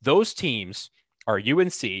 Those teams are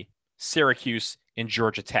UNC, Syracuse, and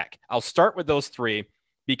Georgia Tech. I'll start with those three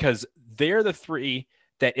because they're the three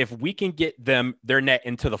that if we can get them, their net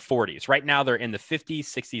into the 40s. Right now, they're in the 50s,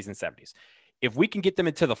 60s, and 70s. If we can get them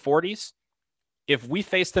into the 40s, if we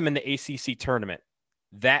face them in the ACC tournament,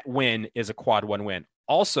 that win is a quad 1 win.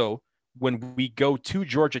 Also, when we go to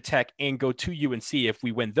Georgia Tech and go to UNC, if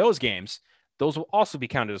we win those games, those will also be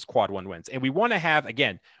counted as quad 1 wins. And we want to have,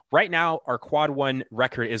 again, right now, our quad 1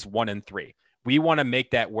 record is 1-3. We want to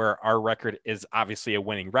make that where our record is obviously a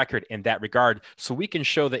winning record in that regard, so we can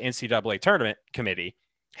show the NCAA tournament committee,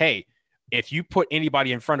 hey, if you put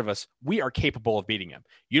anybody in front of us, we are capable of beating them.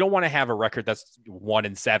 You don't want to have a record that's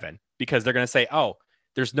 1-7 because they're going to say, oh,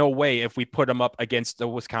 there's no way if we put them up against the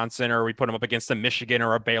Wisconsin or we put them up against a Michigan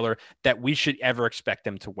or a Baylor that we should ever expect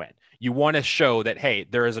them to win. You want to show that, hey,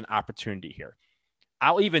 there is an opportunity here.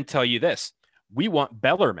 I'll even tell you this. We want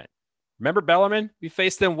Bellarmine. Remember Bellarmine? We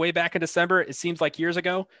faced them way back in December. It seems like years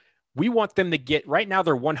ago. We want them to get, right now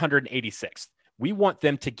they're 186th. We want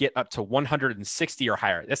them to get up to 160 or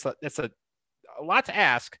higher. That's a lot to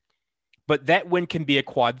ask, but that win can be a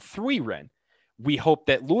quad 3 win. We hope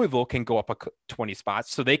that Louisville can go up 20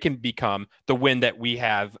 spots so they can become the win that we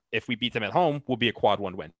have. If we beat them at home, will be a quad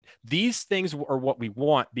 1 win. These things are what we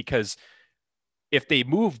want, because if they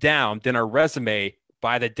move down, then our resume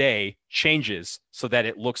by the day changes so that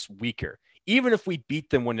it looks weaker. Even if we beat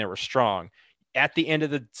them when they were strong, at the end of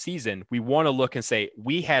the season, we want to look and say,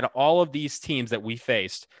 we had all of these teams that we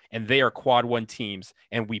faced and they are quad 1 teams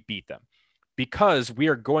and we beat them, because we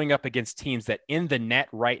are going up against teams that in the net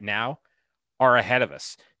right now are ahead of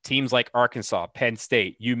us. Teams like Arkansas, Penn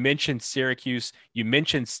State. You mentioned Syracuse. You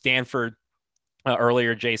mentioned Stanford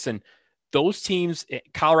earlier, Jason. Those teams,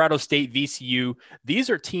 Colorado State, VCU,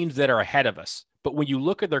 these are teams that are ahead of us. But when you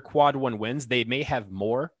look at their quad 1 wins, they may have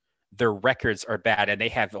more. Their records are bad, and they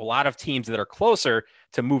have a lot of teams that are closer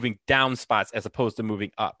to moving down spots as opposed to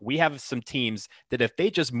moving up. We have some teams that if they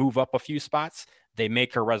just move up a few spots, they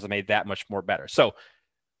make our resume that much more better. So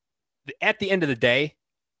at the end of the day,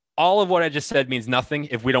 all of what I just said means nothing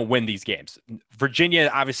if we don't win these games. Virginia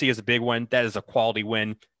obviously is a big one. That is a quality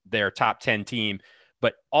win. They're a top 10 team.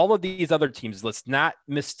 But all of these other teams, let's not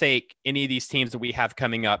mistake any of these teams that we have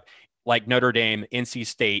coming up, like Notre Dame, NC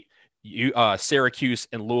State, Syracuse,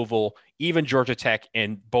 and Louisville, even Georgia Tech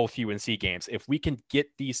in both UNC games. If we can get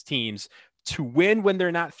these teams to win when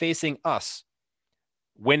they're not facing us,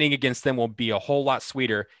 winning against them will be a whole lot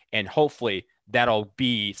sweeter, and hopefully that'll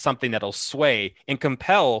be something that'll sway and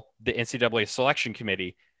compel the NCAA selection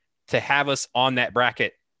committee to have us on that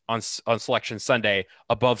bracket on Selection Sunday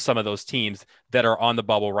above some of those teams that are on the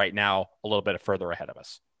bubble right now, a little bit further ahead of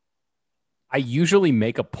us. I usually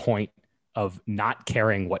make a point of not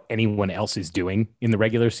caring what anyone else is doing in the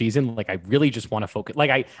regular season. Like, I really just want to focus. Like,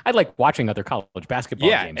 I like watching other college basketball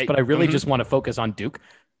games, but I really just want to focus on Duke.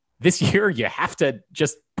 This year, you have to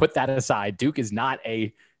just put that aside. Duke is not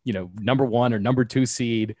a, number 1 or number 2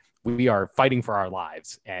 seed. We are fighting for our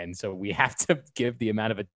lives. And so we have to give the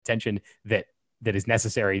amount of attention that is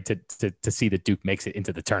necessary to see that Duke makes it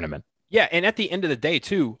into the tournament. Yeah. And at the end of the day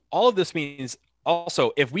too, all of this means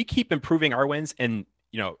also, if we keep improving our wins and,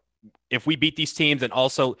 if we beat these teams, and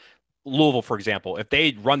also Louisville, for example, if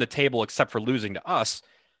they run the table except for losing to us,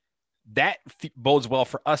 that bodes well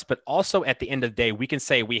for us. But also at the end of the day, we can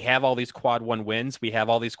say we have all these quad 1 wins. We have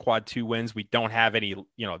all these quad 2 wins. We don't have any,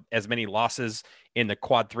 as many losses in the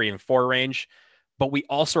quad 3 and 4 range, but we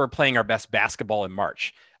also are playing our best basketball in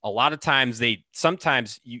March. A lot of times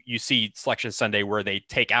sometimes you see Selection Sunday where they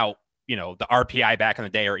take out, the RPI back in the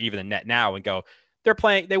day or even the net now and go,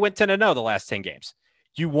 they went 10-0 the last 10 games.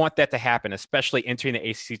 You want that to happen, especially entering the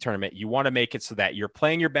ACC tournament. You want to make it so that you're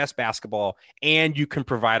playing your best basketball and you can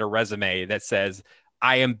provide a resume that says,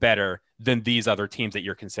 I am better than these other teams that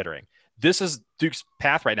you're considering. This is Duke's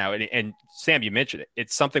path right now. And Sam, you mentioned it.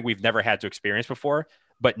 It's something we've never had to experience before.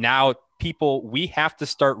 But now we have to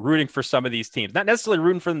start rooting for some of these teams. Not necessarily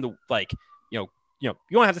rooting for them to you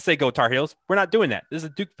don't have to say go Tar Heels. We're not doing that. This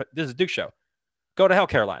is a Duke show. Go to hell,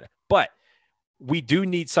 Carolina. But we do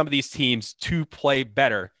need some of these teams to play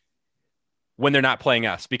better when they're not playing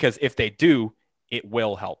us, because if they do, it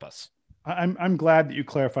will help us. I'm glad that you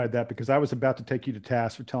clarified that, because I was about to take you to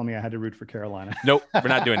task for telling me I had to root for Carolina. Nope, we're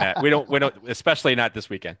not doing that. We don't, especially not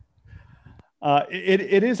this weekend.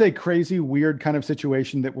 It is a crazy, weird kind of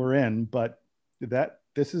situation that we're in, but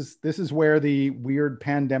this is where the weird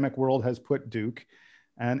pandemic world has put Duke,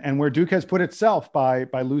 and where Duke has put itself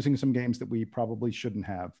by losing some games that we probably shouldn't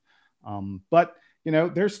have. But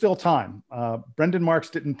there's still time. Brendan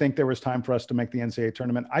Marks didn't think there was time for us to make the NCAA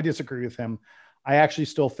tournament. I disagree with him. I actually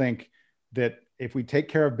still think that if we take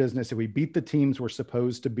care of business, if we beat the teams we're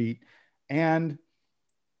supposed to beat, and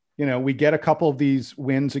we get a couple of these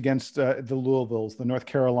wins against the Louisvilles, the North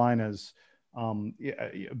Carolinas,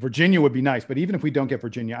 Virginia would be nice. But even if we don't get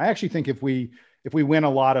Virginia, I actually think if we win a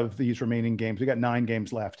lot of these remaining games, we got 9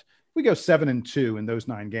 games left. We go 7-2 in those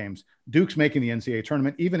 9 games. Duke's making the NCAA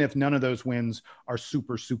tournament, even if none of those wins are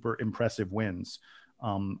super, super impressive wins.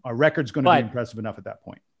 Our record's going to be impressive enough at that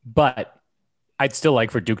point. But I'd still like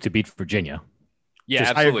for Duke to beat Virginia. Yeah,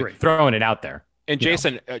 absolutely. I agree. Throwing it out there. And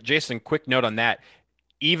Jason, quick note on that.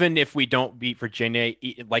 Even if we don't beat Virginia,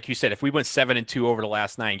 like you said, if we went 7-2 over the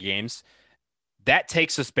last 9 games, that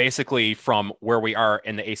takes us basically from where we are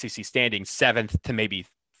in the ACC standing 7th to maybe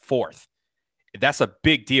 4th. That's a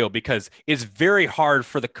big deal, because it's very hard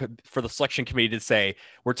for the selection committee to say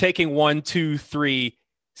we're taking 1, 2, 3,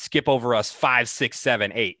 skip over us 5, 6,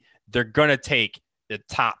 7, 8. They're gonna take the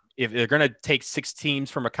top. If they're gonna take 6 teams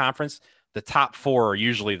from a conference, the top 4 are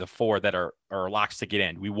usually the 4 that are locks to get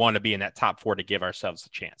in. We want to be in that top 4 to give ourselves a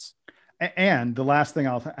chance. And the last thing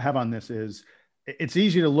I'll have on this is, it's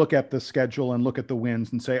easy to look at the schedule and look at the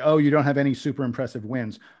wins and say, oh, you don't have any super impressive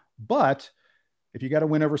wins. But if you got a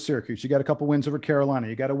win over Syracuse, you got a couple wins over Carolina,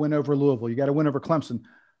 you got a win over Louisville, you got a win over Clemson.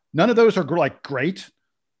 None of those are great,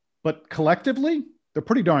 but collectively, they're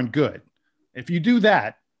pretty darn good. If you do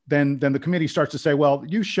that, then the committee starts to say, well,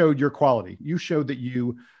 you showed your quality. You showed that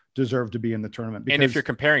you deserve to be in the tournament. And if you're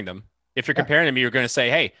comparing them, you're going to say,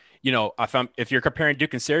 hey, if you're comparing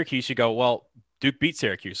Duke and Syracuse, you go, well, Duke beat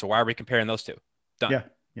Syracuse, so why are we comparing those two? Done. Yeah.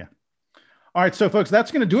 All right, so folks,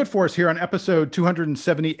 that's going to do it for us here on episode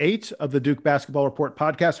 278 of the Duke Basketball Report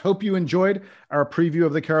podcast. Hope you enjoyed our preview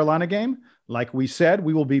of the Carolina game. Like we said,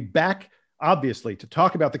 we will be back, obviously, to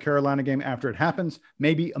talk about the Carolina game after it happens,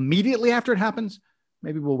 maybe immediately after it happens.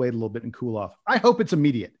 Maybe we'll wait a little bit and cool off. I hope it's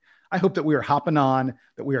immediate. I hope that we are hopping on,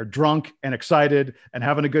 that we are drunk and excited and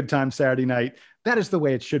having a good time Saturday night. That is the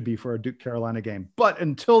way it should be for a Duke Carolina game. But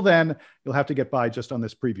until then, you'll have to get by just on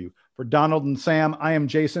this preview. For Donald and Sam, I am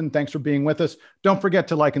Jason. Thanks for being with us. Don't forget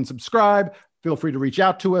to like and subscribe. Feel free to reach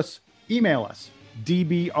out to us. Email us,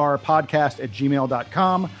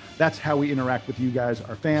 dbrpodcast@gmail.com. That's how we interact with you guys,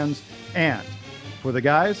 our fans. And for the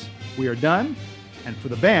guys, we are done. And for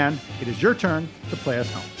the band, it is your turn to play us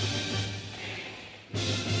home.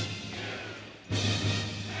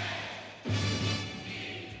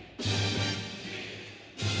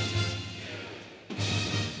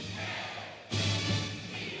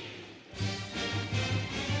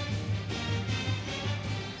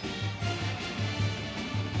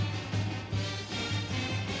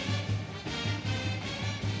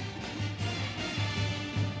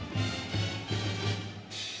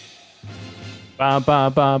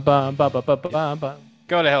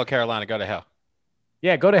 Go to hell, Carolina. Go to hell.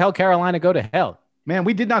 Yeah, go to hell, Carolina. Go to hell. Man,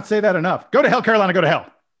 we did not say that enough. Go to hell, Carolina. Go to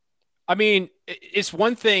hell. I mean, it's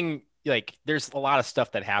one thing, like, there's a lot of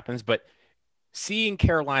stuff that happens, but seeing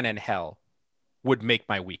Carolina in hell would make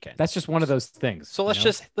my weekend. That's just one of those things. So let's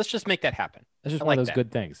just make that happen. That's just one of those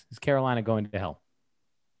good things. Is Carolina going to hell?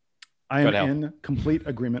 I am in complete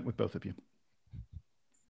agreement with both of you.